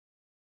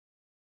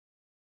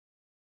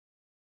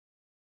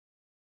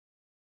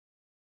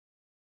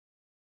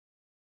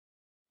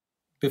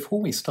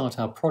Before we start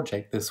our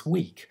project this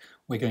week,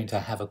 we're going to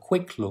have a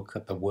quick look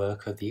at the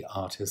work of the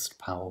artist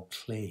Paul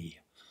Klee.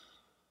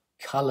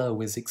 Colour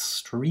was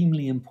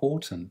extremely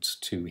important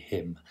to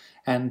him,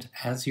 and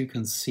as you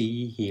can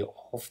see, he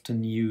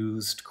often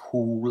used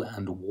cool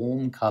and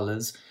warm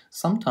colours,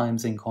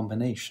 sometimes in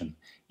combination,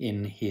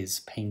 in his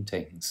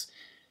paintings.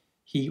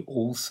 He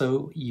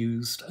also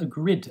used a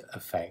grid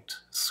effect,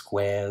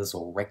 squares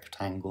or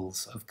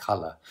rectangles of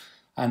colour,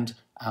 and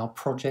our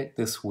project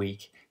this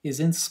week is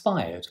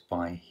inspired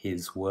by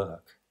his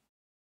work.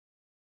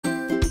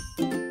 Hi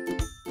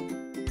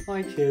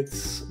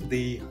kids,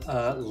 the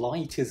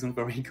light isn't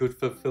very good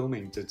for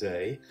filming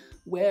today.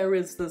 Where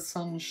is the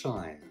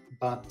sunshine?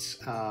 But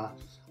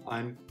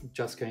I'm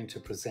just going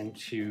to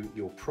present you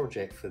your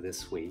project for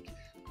this week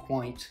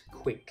quite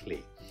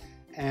quickly.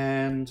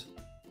 And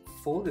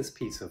for this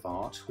piece of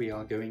art, we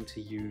are going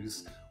to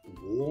use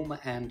warm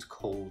and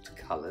cold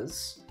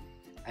colours.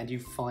 And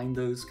you find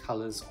those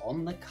colours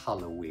on the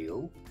colour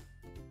wheel,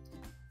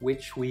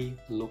 which we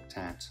looked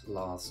at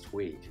last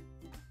week.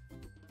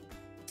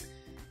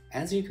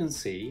 As you can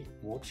see,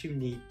 what you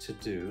need to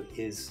do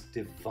is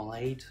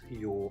divide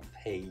your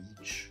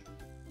page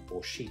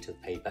or sheet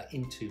of paper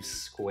into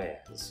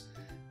squares.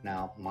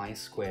 Now, my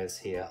squares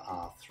here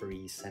are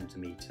 3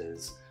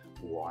 centimeters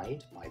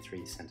wide by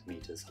 3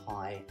 centimeters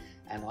high,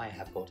 and I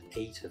have got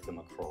 8 of them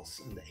across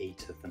and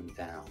 8 of them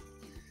down.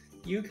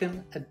 You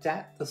can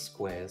adapt the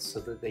squares so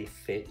that they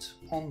fit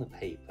on the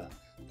paper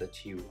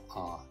that you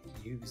are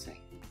using.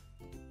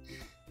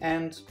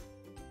 And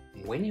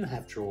when you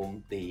have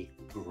drawn the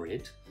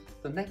grid,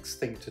 the next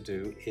thing to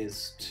do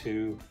is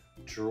to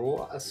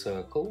draw a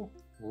circle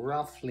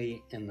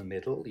roughly in the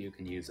middle. You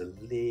can use a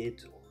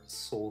lid or a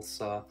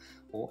saucer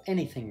or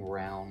anything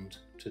round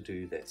to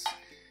do this.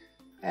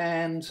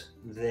 And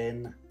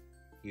then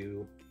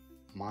you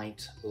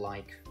might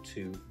like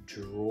to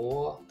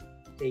draw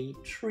a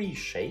tree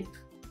shape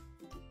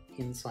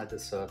inside the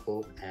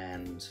circle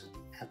and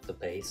at the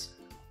base,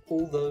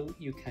 although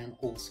you can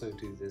also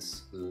do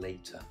this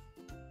later.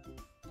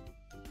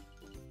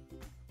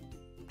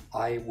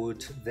 I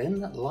would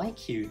then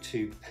like you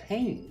to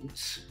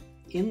paint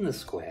in the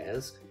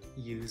squares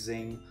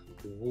using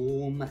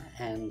warm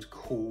and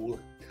cool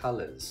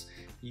colours.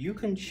 You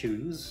can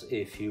choose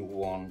if you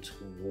want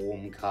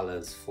warm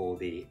colours for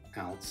the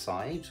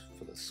outside,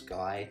 for the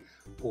sky,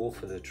 or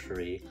for the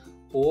tree,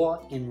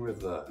 or in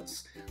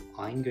reverse.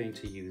 I'm going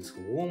to use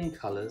warm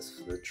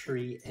colours for the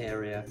tree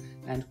area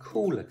and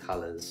cooler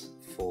colours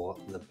for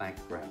the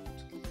background.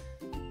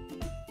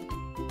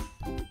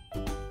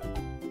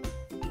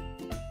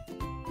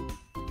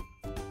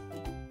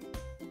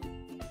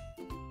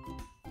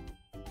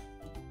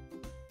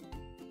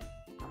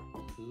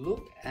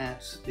 Look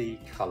at the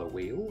colour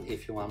wheel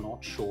if you are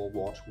not sure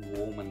what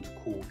warm and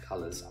cool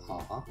colours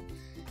are,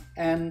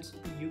 and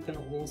you can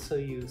also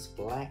use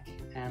black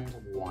and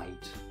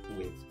white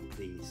with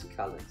these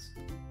colours.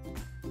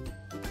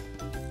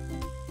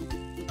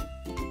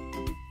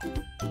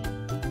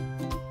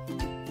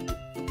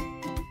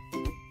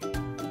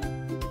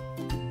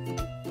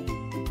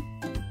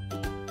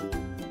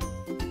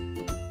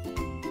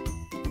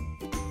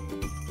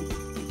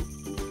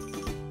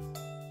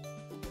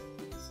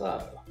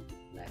 So,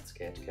 let's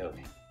get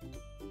going.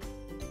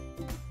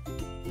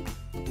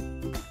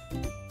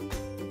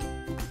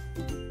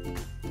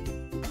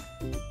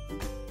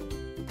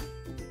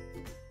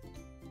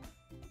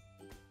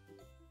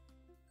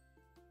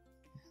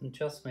 And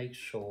just make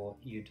sure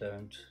you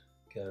don't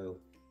go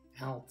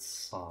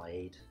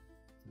outside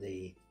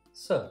the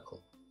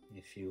circle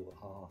if you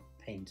are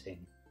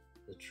painting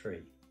the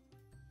tree.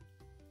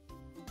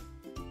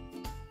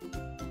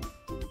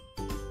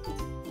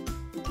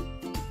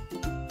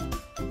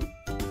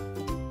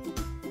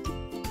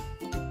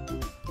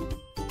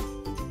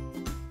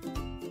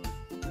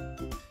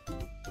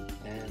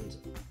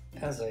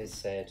 As I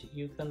said,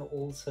 you can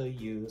also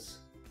use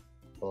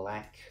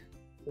black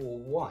or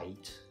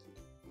white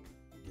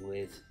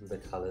with the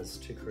colours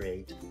to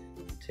create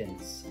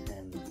tints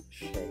and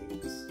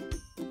shades.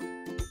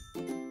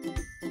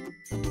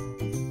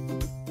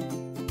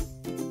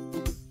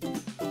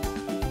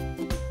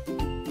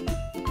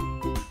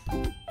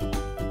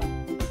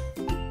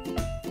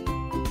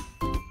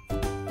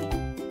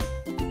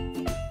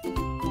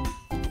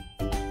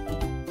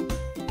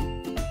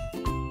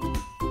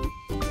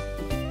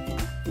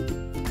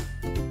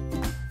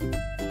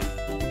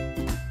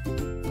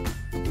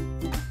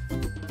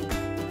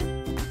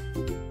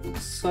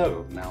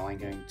 So now I'm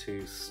going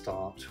to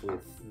start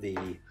with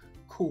the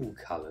cool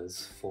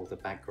colours for the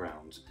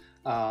background.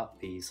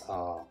 These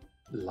are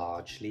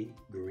largely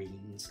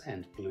greens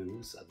and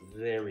blues. A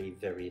very,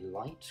 very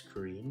light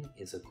green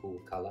is a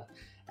cool colour,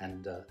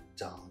 and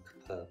dark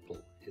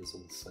purple is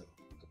also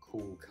a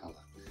cool colour.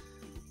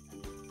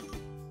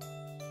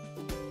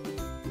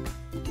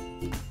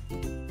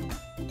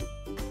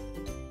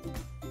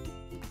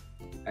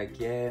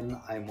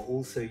 Again, I'm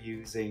also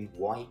using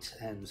white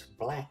and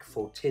black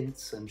for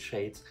tints and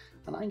shades,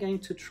 and I'm going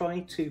to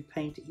try to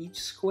paint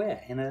each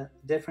square in a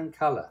different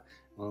colour.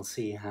 we'll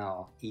see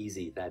how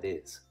easy that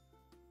is.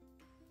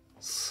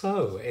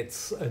 So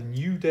it's a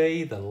new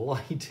day, the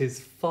light is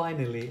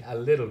finally a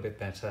little bit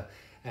better,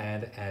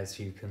 and as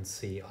you can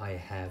see I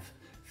have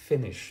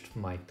finished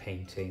my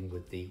painting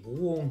with the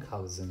warm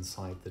colours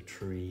inside the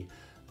tree,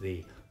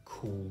 the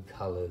cool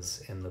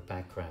colours in the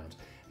background.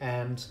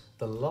 And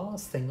the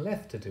last thing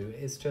left to do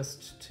is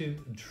just to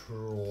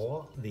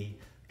draw the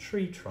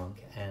tree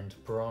trunk and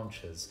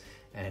branches,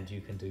 and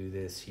you can do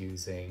this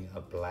using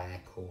a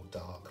black or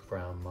dark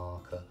brown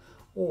marker,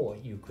 or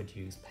you could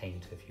use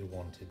paint if you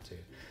wanted to.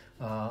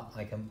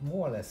 I can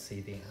more or less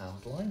see the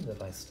outline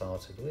that I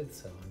started with,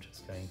 so I'm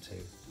just going to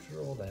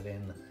draw that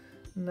in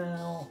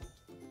now.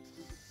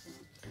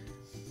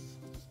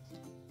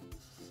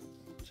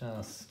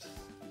 Just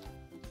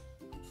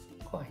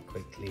quite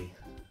quickly,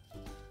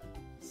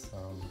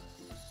 some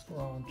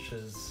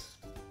branches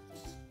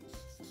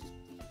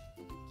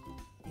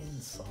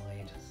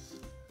inside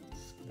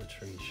the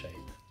tree shape.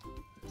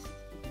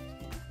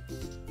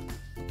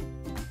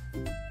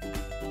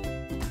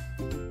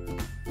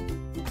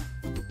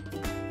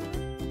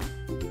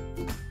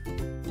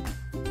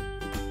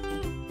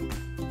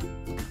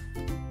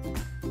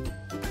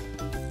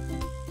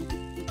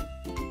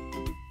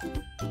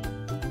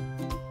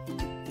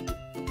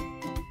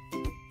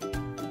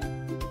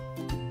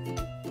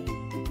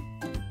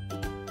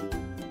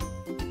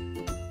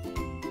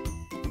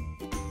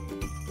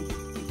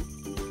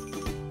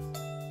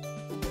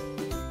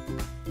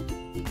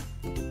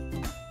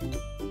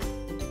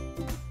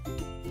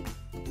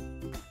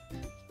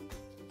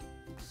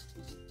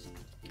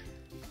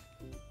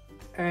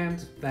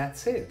 And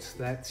that's it.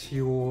 That's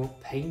your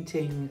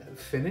painting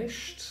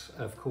finished.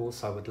 Of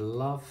course, I would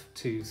love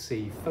to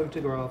see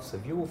photographs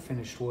of your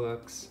finished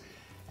works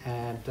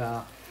and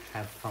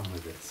have fun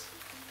with it.